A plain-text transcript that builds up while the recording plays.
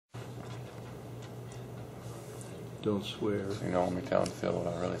Don't swear. You don't want me telling Phil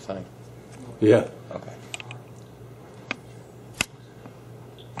what I really think? Yeah. Okay.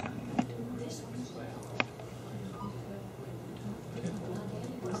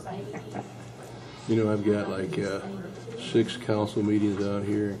 You know, I've got like 6 council meetings out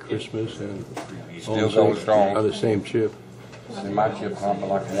here in Christmas, and Still going strong. on the same chip. See, my chip humping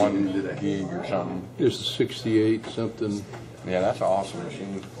like 1 gig or something. There's a 68 something. Yeah, that's an awesome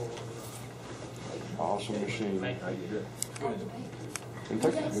machine. Awesome machine. And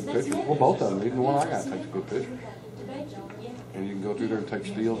takes a good picture. Well, both of them, even the one I got takes a good picture. And you can go through there and take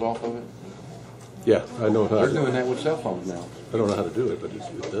steals off of it. Yeah, I know how. They're doing that with cell phones now. I don't know how to do it, but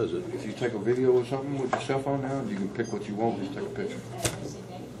it does it. If you take a video or something with your cell phone now, you can pick what you want and just take a picture.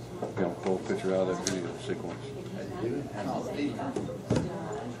 You know, pull a picture out of that video sequence.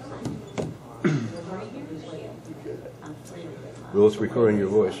 Well, it's recording your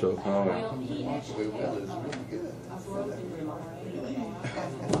voice, so. Oh,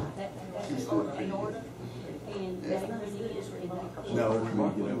 No,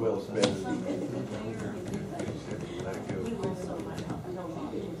 you know, well, it's better.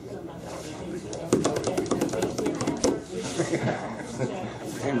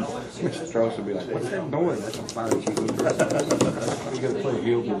 Mr. Strauss would be like, what's that noise? That's a fire chief. You gotta play a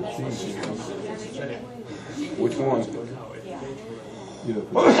heel to the cheese. Which one? You know,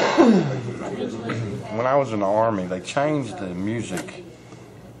 When I was in the Army, they changed the music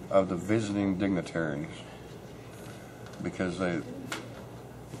of the visiting dignitaries because it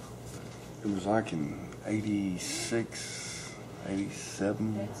was like in 86,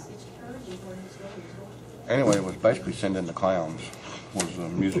 87. Anyway, it was basically sending the clowns was the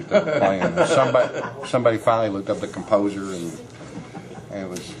music they were playing. And somebody finally looked up the composer and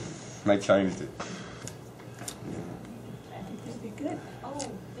they changed it.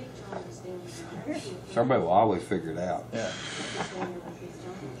 Somebody will always figure it out. Yeah.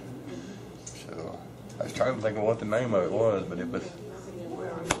 So I was trying to think of what the name of it was, but it was.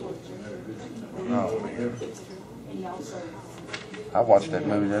 Oh man! I watched that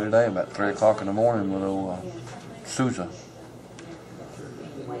movie the other day about 3 o'clock in the morning with old Sousa.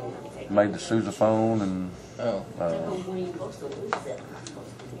 Made the Sousa phone and. Oh.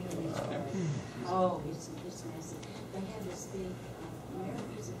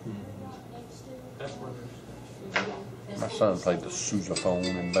 My son played the sousaphone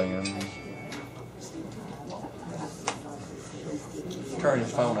in bands. Turn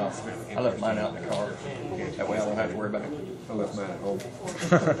his phone off. I left mine out in the car. That way I don't have to worry about it. I left mine at home.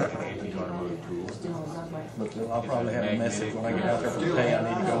 But I'll probably have a message when I get out there for the day. I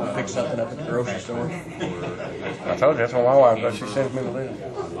need to go and pick something up at the grocery store. I told you, that's what my wife does. She sends me the list.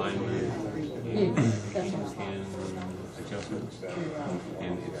 Adjustments,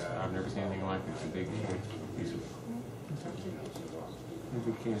 and I've never seen anything like it. It's a big piece of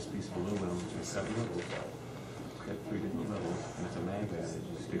every piece of aluminum, just 7 levels. At 3 different levels, and it's a magnet that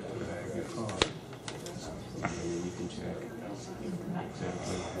you stick to the back of your car, and then you can check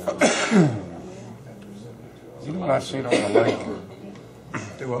exactly. You know what I seen on the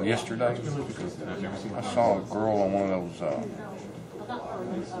lake yesterday? I saw a girl on one of those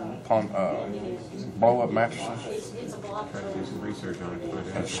blow-up mattresses. Try to do some research on it.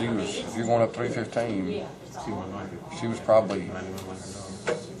 And she was, if you're going up 315, See one like it. she was probably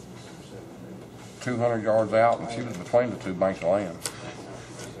 200 yards out, and she was between the 2 banks of land.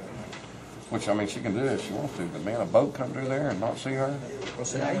 Which, I mean, she can do it if she wants to, but man, a boat come through there and not see her? Well,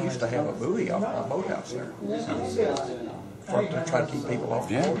 see, I used to have a buoy off my boathouse there. To try to keep people off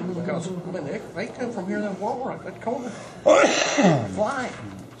the Yeah. boat, because I mean, they come from here in that wall right that corner. Flying.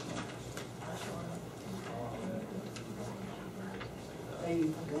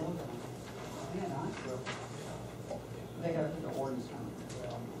 They got the ordinance on it.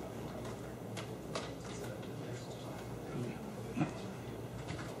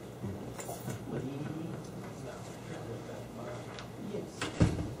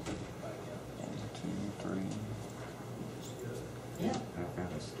 I've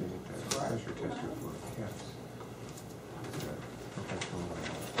got a stick, pressure tester for cats.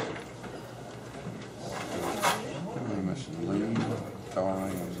 I'm missing Lee,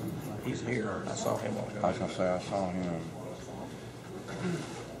 Darling, and He's here. I saw him on I was going to say, I saw him.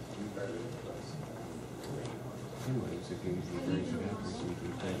 Anyways, if you raise it up, you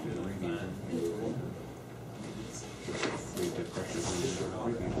can take the reading. Read the pressure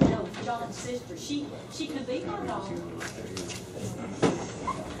reading. No, John's sister, she could be my dog.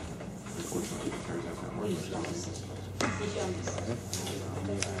 Unfortunately, it turns out that works. His youngest.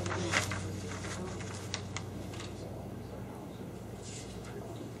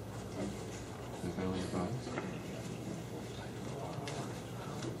 The family advice.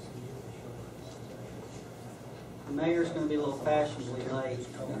 The mayor's gonna be a little fashionably late.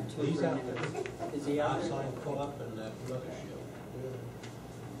 He's out there. Is he out there? Outside, pull up in that mothership.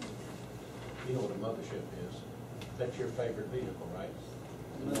 You know what a mothership is? That's your favorite vehicle, right?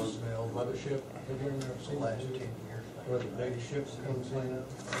 Mothership, have you ever seen that? Where the big ships comes in,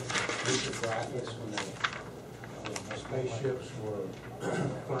 these are graphics when the spaceships were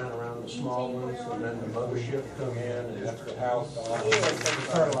flying around the small ones, and then the mothership come in, and that's the house.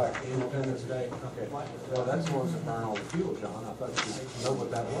 It's sort of like Independence Day. Okay, well, that's the ones that burn all the fuel, John. I thought you know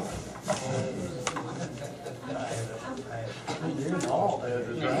what that was. You're all dead,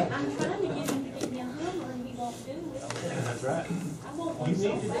 is right? I'm trying to get him to get me a Hummer and he won't do it. That's right. I want one You so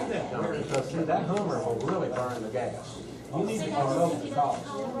need to do bad. that, Don, because see, that Hummer will really burn the gas. You need to See, I promote want to the get up cost. to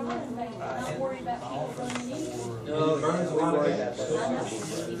Colorado and back, not worry about people running in. It burns a lot of gas. I know,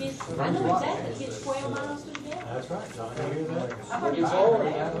 I know exactly, it gets 12 miles to the gallon. That's right, John, you hear that? I've already Burn tried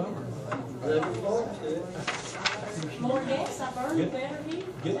that that. Hummer. Looking forward to it. More gas I burn, the better it is.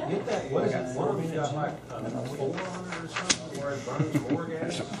 Get that, what is it, one of them's got like 400 or something, where it burns more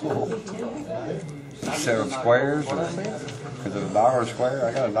gas? Set of squares, or is it $1 a square?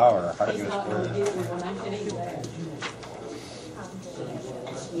 I got $1. I He's get a not gonna square. get it when I can eat that.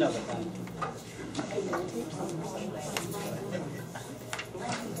 No, thank you.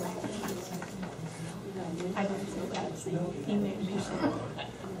 I don't feel bad seeing he made me so.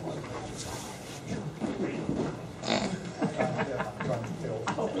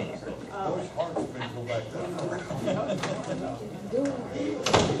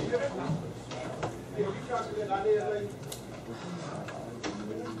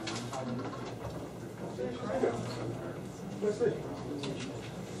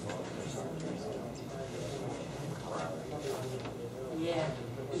 Yeah.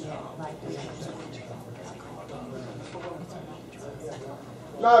 Like that.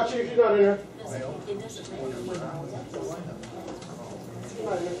 No, Chief, you're not in here. It doesn't matter when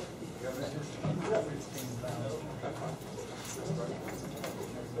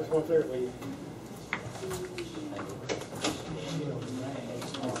Let's go up there, please.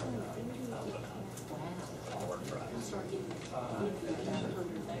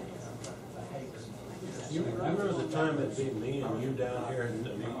 You remember the time it'd be me and you down here in the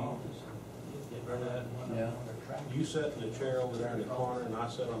meeting? Remember that? Yeah, You sat in the chair over there in the corner and I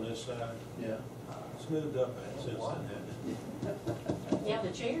sat on this side. yeah. It's moved up since then, hasn't it? Yeah, the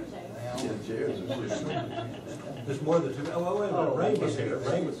chairs out. Yeah, chairs are There's more than two. Oh, wait a minute, Ray was here.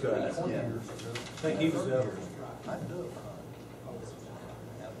 Ray was good. I Yeah. think he was the other.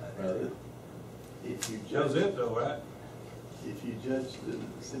 If you That was judge, it though, right? if you judge the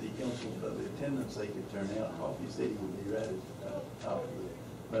city council by the attendance they could turn out, Coffee City would be right at top of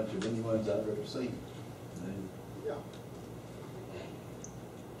the bunch of any ones I've ever seen. And Yeah.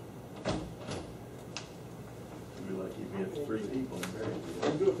 we're lucky if we have 3 people in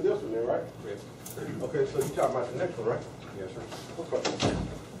there. You do it for this one then, right? Okay, so you talking about the next one, right? Yes, sir. Okay.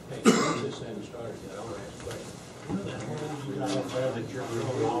 Hey, since this thing started, I want to ask a question. You know that hole you got up there that you're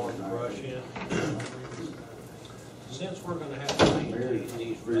drilling all of the brush in? Since we're gonna have to maintain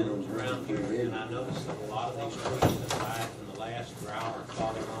these roads around here, and I noticed that a lot of these trees that died from the last drought are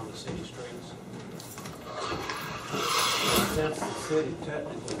falling on the city streets. Since the city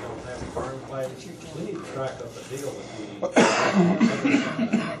technically don't have a burn place, we need to strike up a deal with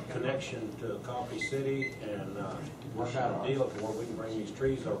the connection to Coffee City and work out a deal to where we can bring these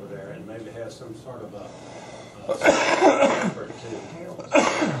trees over there and maybe have some sort of a effort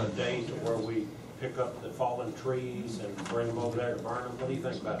to a day to where we pick up the fallen trees and bring them over there to burn them. What do you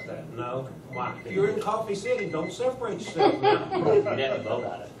think about that? No? Why? You're in Coffee City, don't separate yourself now. We'd have to vote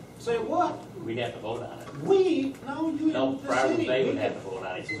on it. Say what? We'd have to vote on it. We? No, you No, don't. Friday they would have to vote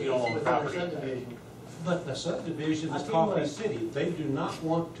on it, because you don't own the property. But the subdivision I is tell you Coffee what. City. They do not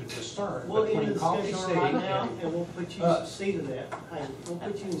want to discern We'll end between the Coffee discussion City right now, and and we'll put you in us. seat of that. Hey, we'll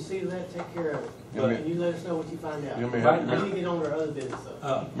put you in seat of that, take care of it. You want me- And you let us know what you find out. You want me to Right help now. Then you get on to our other business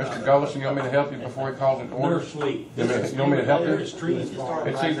though. Mr. Gollison, you want me to help you before he calls it order? Nurse Lee. You want me to help you? There's trees falling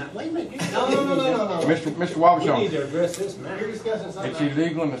It's right either- now. Wait a minute. No. Mr. We need Wabashon, to address this now. You're discussing something. it's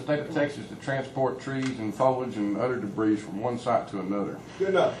illegal in the state of Texas to transport trees and foliage and other debris from one site to another. Good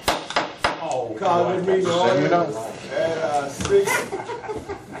enough. Oh, Call this meeting to Send it order up. at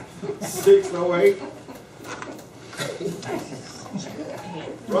 6:08.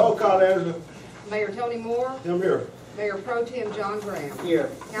 Roll call, Angela. Mayor Tony Moore, Him here. Mayor Pro Tem John Graham,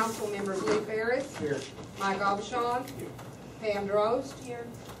 Here. Council members Lee Ferris, Here. Mike Abishon, Pam Drost, Here.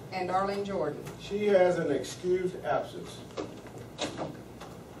 and Darlene Jordan. She has an excused absence.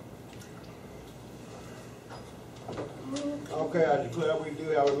 Okay, I declare we do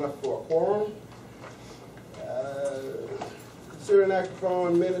have enough for a quorum. consider an act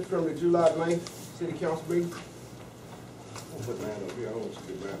upon minutes from the July 9th city council meeting. I'll put mine up here, I don't want you to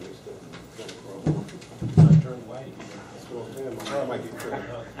get mine mixed up. I turned white. That's what I'm saying, my hair might get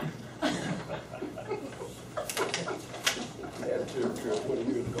turned up. I had a trip 20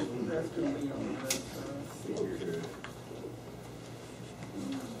 years ago. Okay.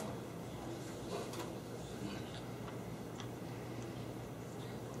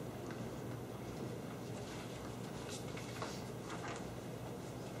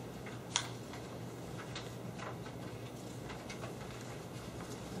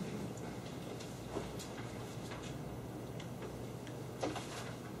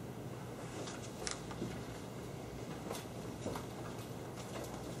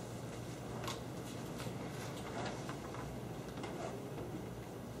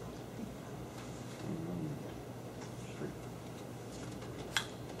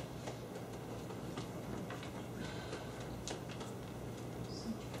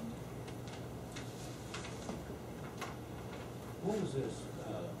 What was this,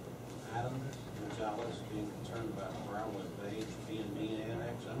 Adam Gonzalez being concerned about Broward Page being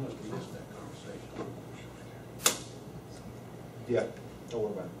annexed? I must have missed that conversation. Yeah, don't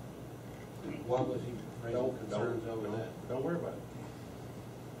worry about it. Why was he raising concerns over that? Don't worry about it.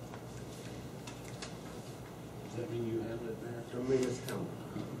 Does that mean you handled it, Mayor? Don't mean it's coming.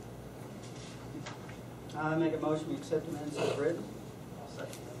 I make a motion to accept the minutes as written. I'll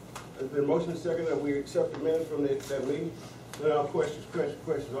second that. There's been a motion and second that we accept the minutes from that meeting. Now, questions,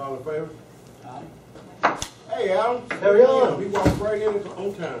 all in favor? Aye. Hey, Alan. How we on? We walked right in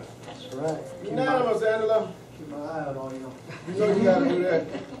on time. That's right. Unanimous, Angela. Keep my eye out on you. You know you gotta do that.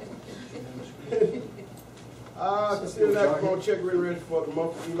 Consider that upon check written register for the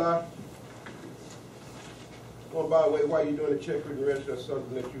month of July. Oh, by the way, while you're doing the check written register, that's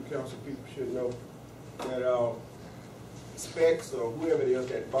something that you council people should know. That Specs or whoever it is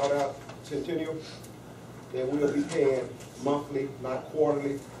that bought out Centennial, that we'll be paying monthly, not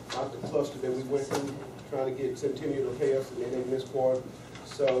quarterly, not the cluster that we went through, trying to get Centennial to pay us and then they missed quarter.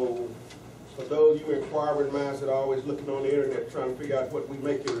 So, for those of you inquiring minds that are always looking on the internet trying to figure out what we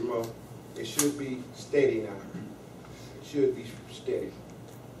make every month, it should be steady now. It should be steady.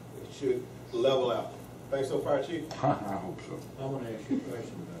 It should level out. Thanks so far, Chief. I hope so. I want to ask you a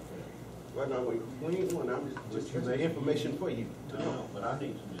question about that. Well, no, we ain't one. I'm just information for you. No, but I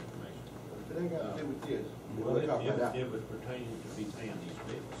need some information. It ain't got to do with this. Well, We'll talk about that. it was pertaining to be paying these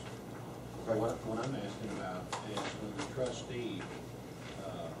bills. Okay. What I'm asking about is when the trustee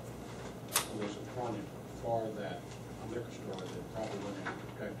was appointed for that liquor store that probably went into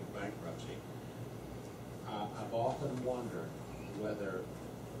protracted bankruptcy, I've often wondered whether,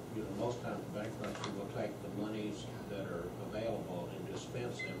 most times bankruptcy will take the monies that are available and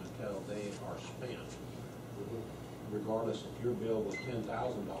dispense them until they are spent. Regardless if your bill was $10,000,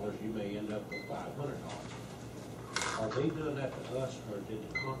 you may end up with $500. Are they doing that to us, or did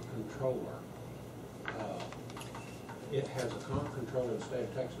the comptroller, it has a comptroller of the state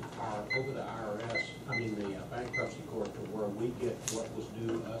of Texas power over the IRS, the bankruptcy court, to where we get what was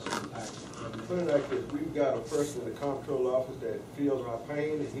due us in taxes? Put it like this, we've got a person in the comptroller office that feels our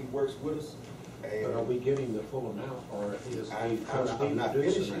pain and he works with us. But are we getting the full amount, or is the I'm trustee not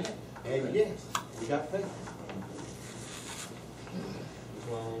reducing finishing. that? And yes, we got paid.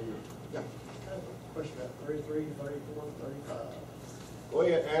 Well, Yeah. Question about 33, 34, 35. Go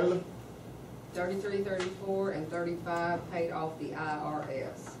ahead, Angela. 33, 34, and 35 paid off the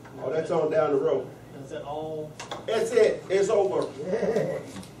IRS. Oh, that's on down the road. Is that all? That's it. It's over.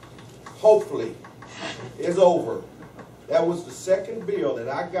 Hopefully, it's over. That was the second bill that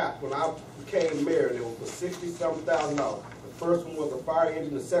I got when I became mayor, and it was for $60-something thousand. The first one was a fire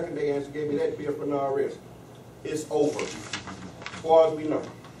engine. The second day, Angela gave me that bill for no IRS. It's over, as far as we know.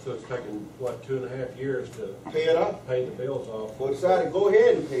 so it's taken, what, 2.5 years to Pay it off. pay the bills off? We decided to go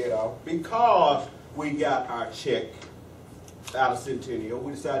ahead and pay it off because we got our check out of Centennial.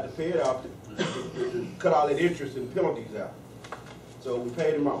 We decided to pay it off to cut all that interest and penalties out. So we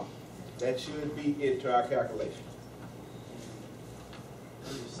paid them off. That should be into our calculation.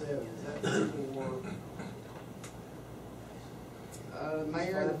 37, is that for?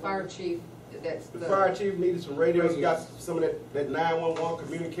 Mayor and the fire chief, that's The fire chief needed some radios. He got some of that 911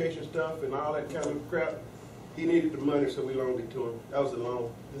 communication stuff and all that kind of crap. He needed the money, so we loaned it to him. That was a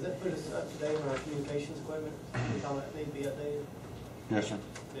loan. Does that put us up to date on our communications equipment? All that need to be updated? Yes, sir.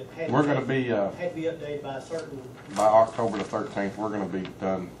 It had We're gonna be, Had to be updated by a certain, by October the 13th, we're gonna be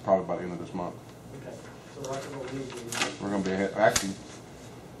done probably by the end of this month. okay, so right what we need to do. We're gonna be ahead, actually,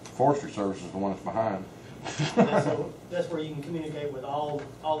 Forestry Service is the one that's behind. That's where you can communicate with all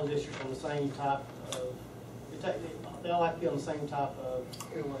the districts on the same type of, they all like to be on the same type of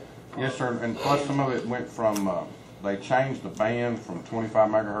airway. Yes, sir, and plus some of it went from, they changed the band from 25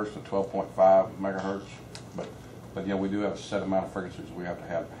 megahertz to 12.5 megahertz. But yeah, we do have a set amount of frequencies we have to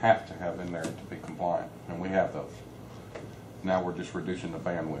have in there to be compliant, and we have those. Now we're just reducing the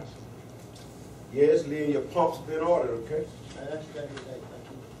bandwidth. Yes, Lynn, your pump's been ordered, okay? That's exactly right, thank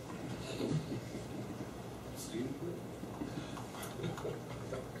you.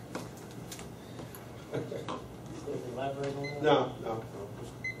 Still elaborate on that? No.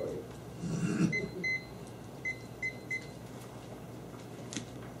 Just go ahead.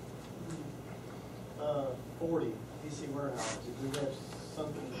 40 DC warehouse. Did we have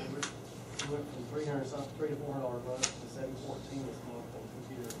something, we went from $300 to $400 a month to $714 this month on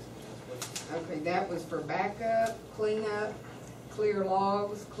computer expense. Okay, that was for backup, cleanup, clear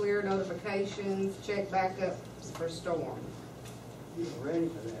logs, clear notifications, check backup for storm. You were ready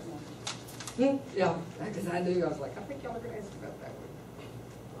for that one. Yeah, because I knew, I was like, I think y'all are gonna ask about that one.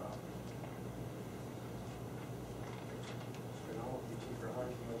 And I won't get you for a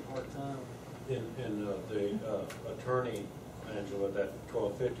hard time. And the attorney, Angela, that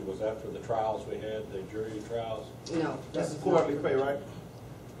 1250, was that for the trials we had, the jury trials? No. That's that was quarterly not- pay, right?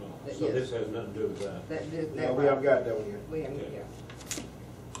 Oh, so this has nothing to do with that? That did, No, that. we haven't got that one yet. We haven't, Okay. yeah.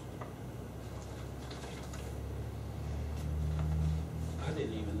 I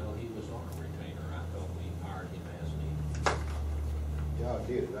didn't even know he was on a retainer. I thought we hired him as needed. Y'all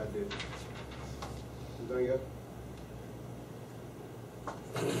did it, I did it. Anything else?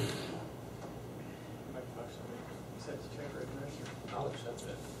 Make a motion to accept the check recognition. I'll accept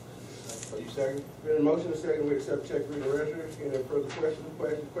that. Are you second? Been a motion, a second, we accept check reading register. Any further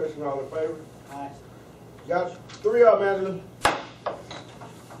question, all in favor? Aye. Got 3 of them, Angela.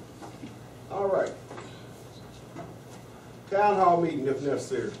 All right. Town hall meeting if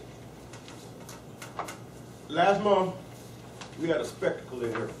necessary. Last month, we had a spectacle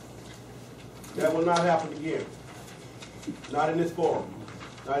in here. That will not happen again. Not in this forum,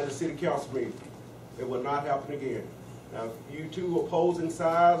 not in the city council meeting. It will not happen again. Now, if you two opposing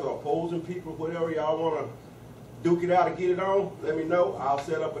sides or opposing people, whatever y'all wanna duke it out and get it on, let me know. I'll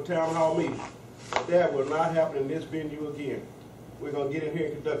set up a town hall meeting. But that will not happen in this venue again. We're gonna get in here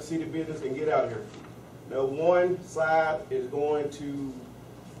and conduct city business and get out of here. Now, one side is going to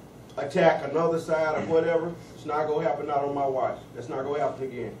attack another side or whatever. It's not gonna happen, not on my watch. That's not gonna happen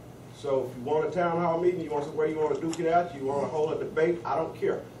again. So if you want a town hall meeting, you want somewhere you want to duke it out, you want to hold a debate, I don't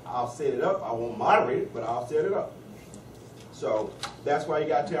care. I'll set it up. I won't moderate it, but I'll set it up. So that's why you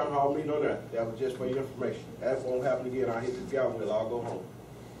got town hall meeting on that. That was just for your information. That won't happen again. I'll hit the ground wheel. I'll go home.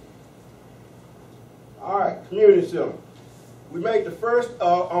 All right, community center. We made the first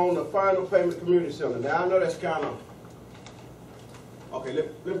on the final payment community center. Now I know that's kind of, okay,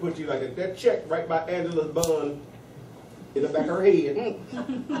 let me put you like that. That check right by Angela's bun in the back of her head,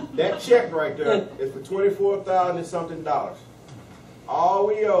 that check right there is for $24,000 and something. All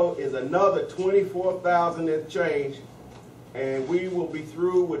we owe is another $24,000 and change, and we will be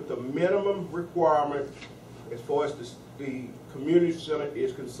through with the minimum requirement as far as the community center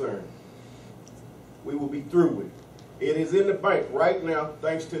is concerned. We will be through with it. It is in the bank right now,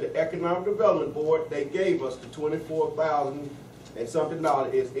 thanks to the Economic Development Board. They gave us the $24,000 and something.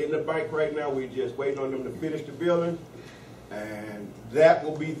 It's in the bank right now. We're just waiting on them to finish the building. And that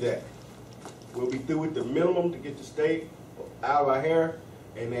will be that. We'll be through with the minimum to get the state out of our hair.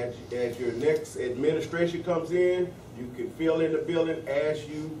 And as your next administration comes in, you can fill in the building as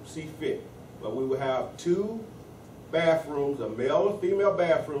you see fit. But we will have 2 bathrooms, a male and female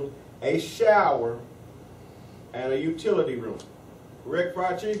bathroom, a shower, and a utility room. Correct,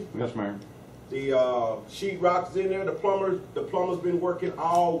 Fire Chief? Yes, ma'am. The sheetrock is in there. The plumber's been working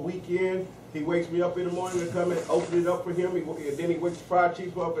all weekend. He wakes me up in the morning to come and open it up for him. And then he wakes the fire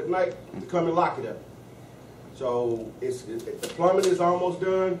chief up at night to come and lock it up. So the plumbing is almost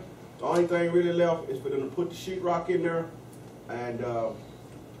done. The only thing really left is for them to put the sheetrock in there, and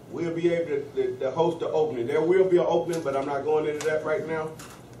we'll be able to host the opening. There will be an opening, but I'm not going into that right now.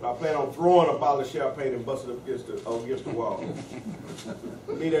 I plan on throwing a bottle of champagne and busting it against the wall.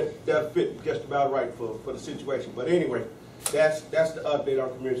 I mean, that fit just about right for the situation. But anyway, that's the update on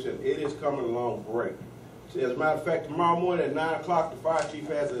community center. It is coming along great. As a matter of fact, tomorrow morning at 9 o'clock, the fire chief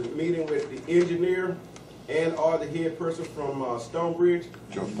has a meeting with the engineer and or the head person from Stonebridge,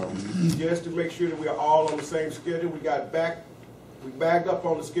 Joe Stone. just to make sure that we are all on the same schedule. We backed up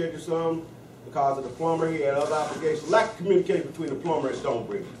on the schedule some because of the plumber. He had other obligations. Lack of communication between the plumber and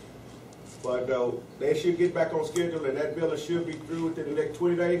Stonebridge. But they should get back on schedule, and that building should be through within the next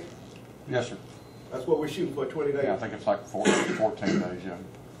 20 days. Yes, sir. That's what we're shooting for, 20 days. Yeah, I think it's like 14 days, yeah.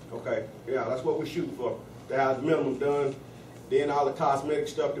 Okay, yeah, that's what we're shooting for. to have the minimum done. Then all the cosmetic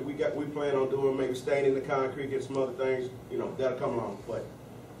stuff that we plan on doing, maybe staining the concrete, get some other things, you know, that'll come along. But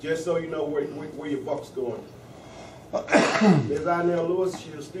just so you know where your buck's going. Ms. Inell Lewis,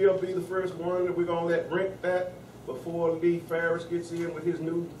 she'll still be the first one that we're gonna let rent that before Lee Farris gets in with his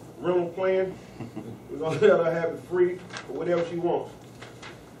new rental plan. We're gonna let her have it free for whatever she wants.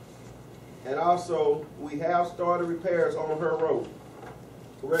 And also, we have started repairs on her road.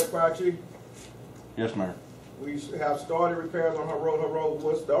 Correct, Fire Chief? Yes, Mayor. We have started repairs on her road. Her road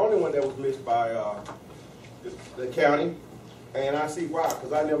was the only one that was missed by the county. And I see why,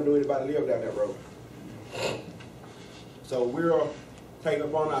 because I never knew anybody lived down that road. So we're taking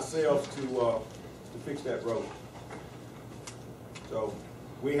upon ourselves to fix that road. So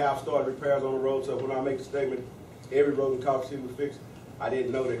we have started repairs on the road. So when I make the statement, every road in Coffee City was fixed, I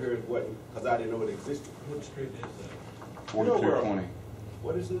didn't know that hers wasn't, because I didn't know it existed. What street is that? 4220.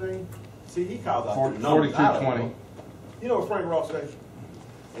 What is his name? See, he calls out the numbers. 4220. You know what Frank Ross says?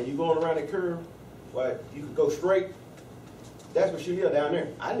 And you going around that curve, but you could go straight. That's what she lived down there.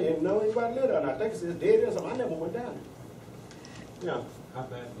 I didn't know anybody lived down there. I think it says dead or something. I never went down there. Yeah. How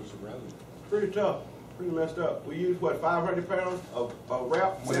bad was the road? Pretty tough. Pretty messed up. We used, what, 500 pounds of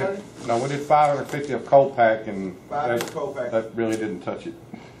wrap Saturday? No, we did 550 of cold pack, and 500 cold pack. that really didn't touch it.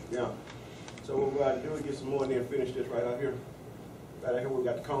 Yeah. So what we got to do is get some more and then finish this right out here. Right out here we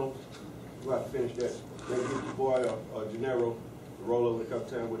got the cones. We got to finish that. Then get your boy Gennaro to roll over a couple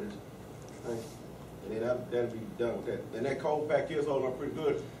times with his thing. And then that'll be done with that. And that cold pack is holding up pretty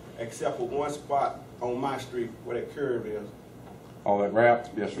good, except for one spot on my street where that curve is. Oh, that wrap?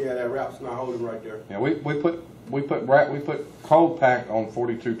 Yes, sir. Yeah, that wrap's not holding right there. Yeah, we put cold pack on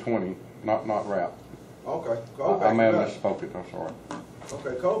 4220, not wrap. Okay, cold pack. I may have misspoke it. I'm sorry.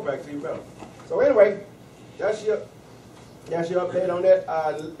 Okay, cold pack's even better. So anyway, that's your update on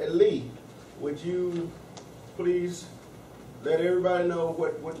that. Lee, would you please let everybody know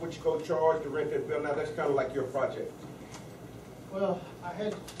what you go charge to rent that building? Now that's kind of like your project. Well, I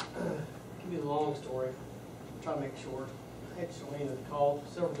had, give you the long story, try to make it short. I had Shalina call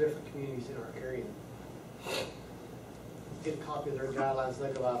several different communities in our area, get a copy of their guidelines they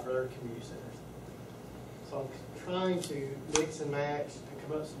go out for their community centers. So I'm trying to mix and match and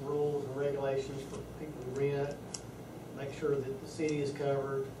come up with some rules and regulations for people to rent, make sure that the city is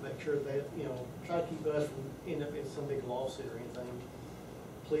covered, make sure that, you know, try to keep us from ending up in some big lawsuit or anything.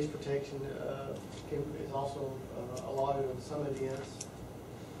 Police protection is also allotted on some events.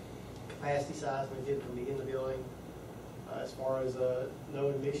 Capacity size when kids can be in the building. As far as no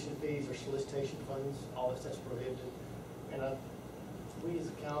admission fees or solicitation funds, all that stuff's prohibited. And we as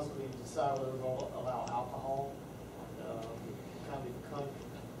a council need to decide whether we're going to allow alcohol.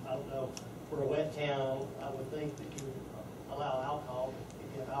 I don't know, we're a wet town, I would think that you would allow alcohol.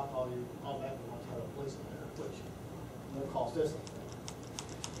 If you have alcohol, you automatically want to have a police in there, which no cost us anything.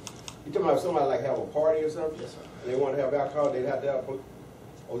 You talking about somebody like have a party or something? Yes, sir. And they want to have alcohol, they'd have to have police,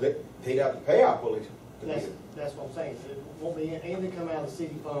 or they'd have to pay our police. That's what I'm saying. It won't be anything come out of the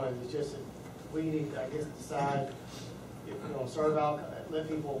city funds. It's just that we need, I guess, decide if we're going to serve alcohol, let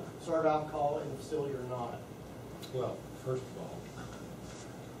people serve alcohol in the facility or not. Well, first of all,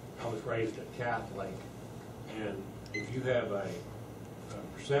 I was raised a Catholic, and if you have a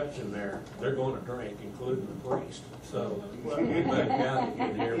perception there, they're going to drink, including the priest. So anybody county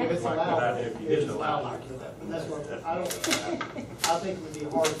in here would like that if you didn't allow it. That's what, I think it would be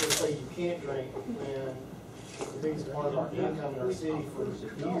hard to say you can't drink when the biggest part of our income in our city for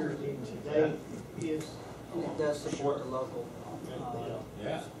years, even today, is. It does support the local.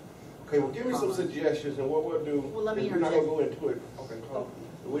 Yeah. Okay, well, give me some suggestions, and what we'll do. Well, let me we're not going to go interject. into it. Okay, hold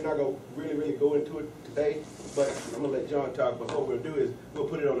on. We're not going to really go into it today, but I'm going to let John talk. But what we'll do is we'll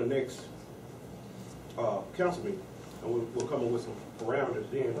put it on the next council meeting, and we'll come up with some parameters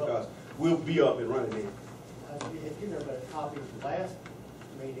then, because we'll be up and running then. If you never got a copy of the last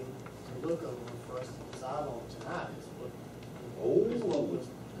meeting to look over for us to decide on tonight, is what was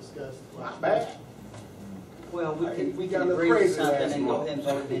discussed. Not bad. Well, we got a can little agree with crazy something last and go month. ahead and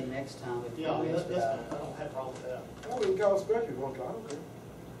vote it in next time. If Yeah, I mean, you that's want. fine. I don't have a problem with that. Oh, we can call a special if you want to. I don't care.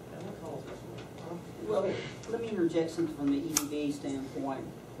 I'm not calling it special. Well, let me interject something from the EDB standpoint.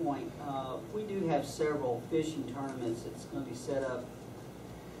 We do have several fishing tournaments that's going to be set up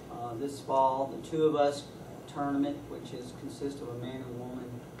this fall. The Two of Us tournament, which consists of a man and woman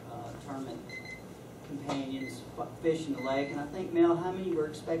tournament companions fishing the lake. And I think, Mel, how many we're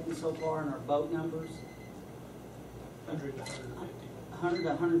expecting so far in our boat numbers? 100 to 150. 100 to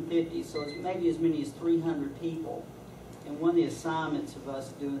 150, so it's maybe as many as 300 people. And one of the assignments of us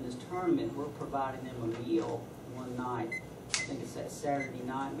doing this tournament, we're providing them a meal one night. I think it's that Saturday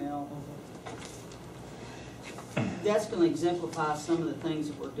night, Mel. that's going to exemplify some of the things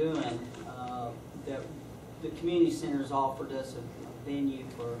that we're doing. That the community center's offered us a venue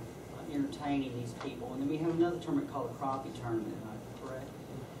for entertaining these people, and then we have another tournament called a crappie tournament. Am I correct?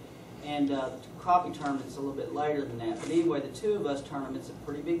 And the crappie tournament's a little bit later than that. But anyway, the Two of Us tournament's a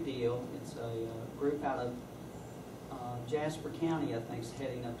pretty big deal. It's a group out of Jasper County, I think, is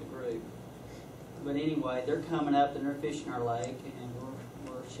heading up the group. But anyway, they're coming up and they're fishing our lake, and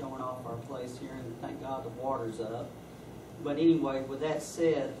we're showing off our place here, and thank God the water's up. But anyway, with that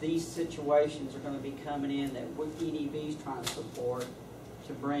said, these situations are going to be coming in that EDV's trying to support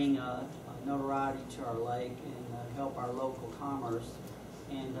to bring notoriety to our lake and help our local commerce.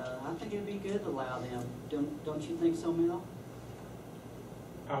 And I think it'd be good to allow them. Don't you think so, Mel?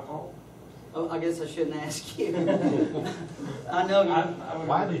 Alcohol? Oh, I guess I shouldn't ask you. I know you.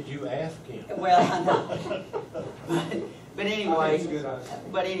 Why did you ask him? Well, I know. But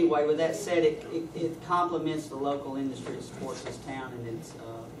anyway, with that said, it complements the local industry that supports this town and its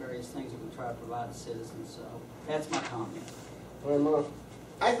various things that we try to provide to citizens. So that's my comment.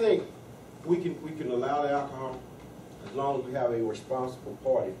 I think we can allow the alcohol as long as we have a responsible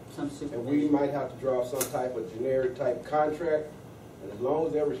party. And we might have to draw some type of generic type contract. And as long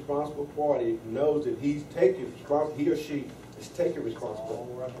as that responsible party knows that he's taking he or she is taking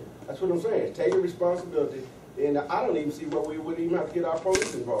responsibility. That's what I'm saying. It's taking responsibility. And I don't even see where we would even have to get our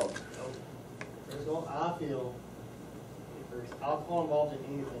police involved. I feel if there's alcohol involved in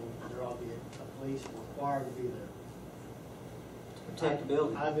anything, there ought to be a police required to be there. To protect the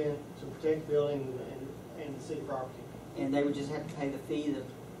building. I've been to protect the building and the city property. And they would just have to pay the fee that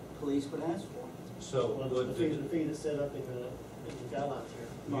police would ask for. So Well, the fee that's set up in the guidelines here.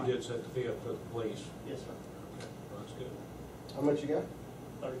 you did set the fee up for the police? Yes, sir. Okay, well, that's good. How much you got?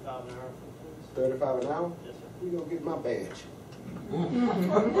 35 an hour for the police. 35 an hour? Yes, sir. We gonna get my badge.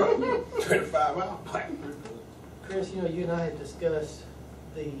 35 hours. Chris, you know, you and I had discussed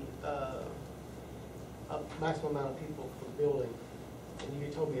the maximum amount of people for the building, and you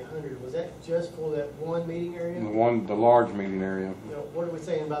told me 100. Was that just for that one meeting area? The large meeting area. You know, what are we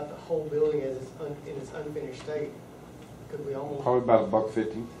saying about the whole building as it's in its unfinished state? Could we almost... Probably about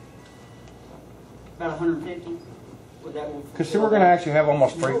 $1.50. About 150? Would that? Because see, we're going to actually have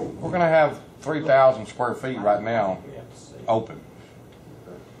almost we're going to have 3,000 square feet right now open.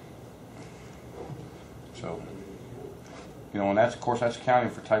 So, you know, and that's, of course, that's accounting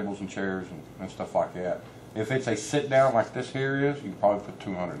for tables and chairs and stuff like that. If it's a sit down like this here is, you can probably put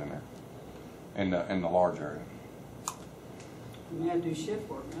 200 in there, in the large area. You may have to do shift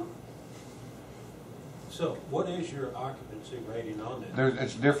work now. So what is your occupancy rating on that?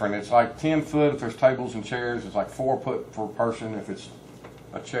 It's different. It's like 10 foot if there's tables and chairs. It's like 4 foot per person if it's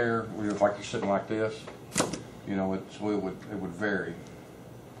a chair. Like you're sitting like this. You know, it would vary.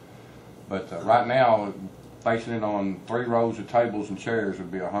 But right now, basing it on 3 rows of tables and chairs,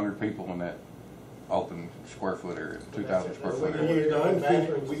 would be 100 people in that open square foot area, 2,000 square foot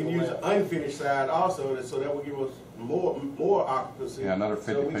area. We can use the unfinished side also, so that will give us more occupancy. Yeah, another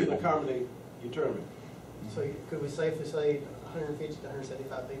 50 so we people. can accommodate your tournament. So could we safely say 150 to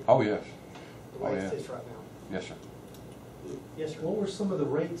 175 people? Oh, yes. The way Oh, it yeah. sits right now? Yes, sir. Yes, sir. What were some of the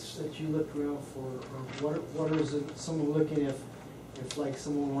rates that you looked around for? Or what is it, someone looking if like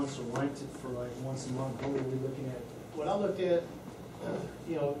someone wants to rent it for like once a month, what are we looking at? What I looked at,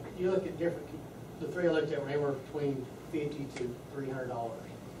 you know, you look at different, the 3 I looked at were anywhere between $50 to $300.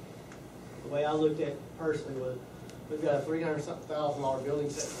 The way I looked at it personally was, we've got a $300,000 building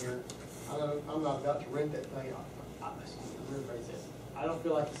sitting here. I'm not about to rent that thing. I don't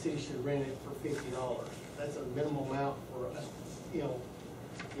feel like the city should rent it for $50. That's a minimal amount for us. You know,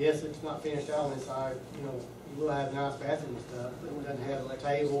 yes, it's not finished out on the inside. You know, you will have nice bathroom and stuff, but it doesn't have like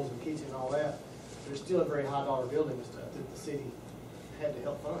tables and kitchen and all that. There's still a very high dollar building and stuff that the city had to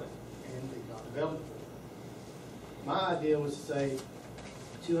help fund, and they got development for it. My idea was to say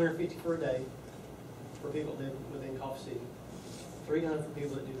 $250 per day for people that live within Coffee City, $300 for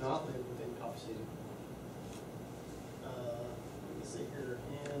people that do not live within Coffee City. Let's see here,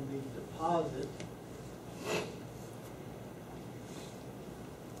 and the deposit.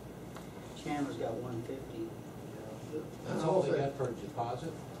 Chandler's got 150. That's all they got for a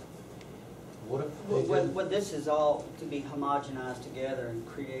deposit? What if they What this is all to be homogenized together and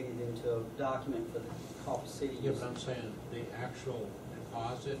created into a document for the Coffee City. Yeah, but I'm saying the actual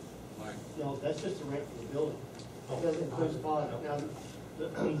deposit, like... No, that's just the rent for the building. Oh, It doesn't include the deposit. Now, the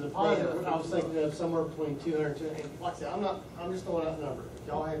deposit, I was thinking of somewhere between 200 and like I said, I'm just throwing out a number. If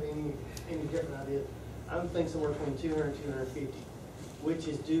y'all have any different ideas, I'm thinking somewhere between 200 and 250, which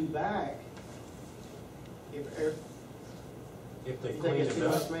is due back if they you think clean it's it too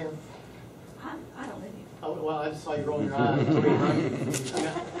much, up. ma'am? I don't live here. Oh, well, I just saw you rolling your eyes.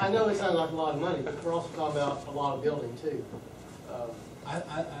 I know it sounds like a lot of money, but we're also talking about a lot of building too.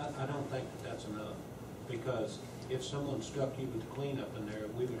 I don't think that's enough, because if someone stuck you with cleanup in there,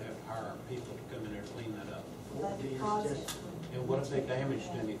 we would have to hire people to come in there and clean that up. What would be your suggestion? And what if they damaged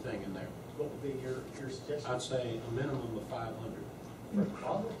anything in there? What would be your suggestion? I'd say a minimum of 500. For the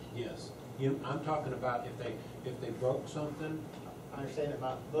closet? Yes. I'm talking about if they broke something, I understand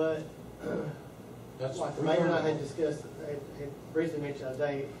that, but that's. like the mayor and I had discussed, had briefly mentioned the other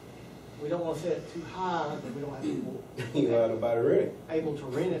day, we don't want to set it too high, but we don't have people You know, nobody ready. able to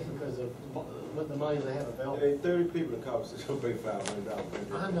rent it because of what the money they have available. There ain't 30 people in Copper City who'll pay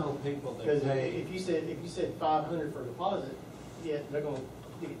 $500. I know people that Because pay. if you said 500 for a deposit, yet they're gonna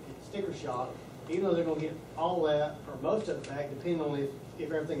get sticker shock, even though they're gonna get all that or most of it back, depending on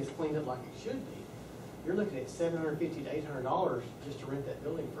if everything is cleaned up like it should be. You're looking at $750 to $800 just to rent that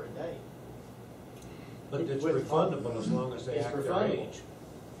building for a day. But it's With- refundable as long as they It's act their refundable. age.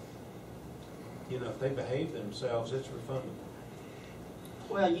 You know, if they behave themselves, it's refundable.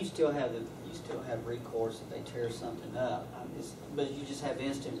 Well, you still have recourse if they tear something up. But you just have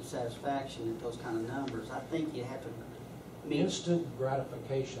instant satisfaction at those kind of numbers. I think you have to meet. Instant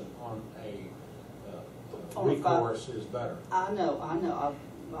gratification on a On a recourse is better. I know,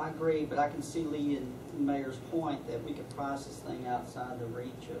 I agree, but I can see Lee and the mayor's point that we could price this thing outside the reach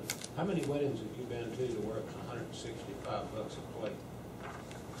of. How many weddings have you been to where it's $165 a plate?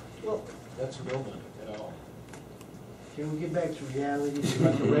 Well, That's no money at all. Can we get back to reality,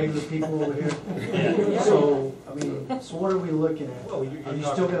 about the regular people over here? So, I mean, so what are we looking at? Well, Are you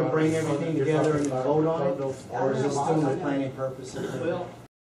still gonna bring everything together and vote on it? Or is it still the planning purposes? Well,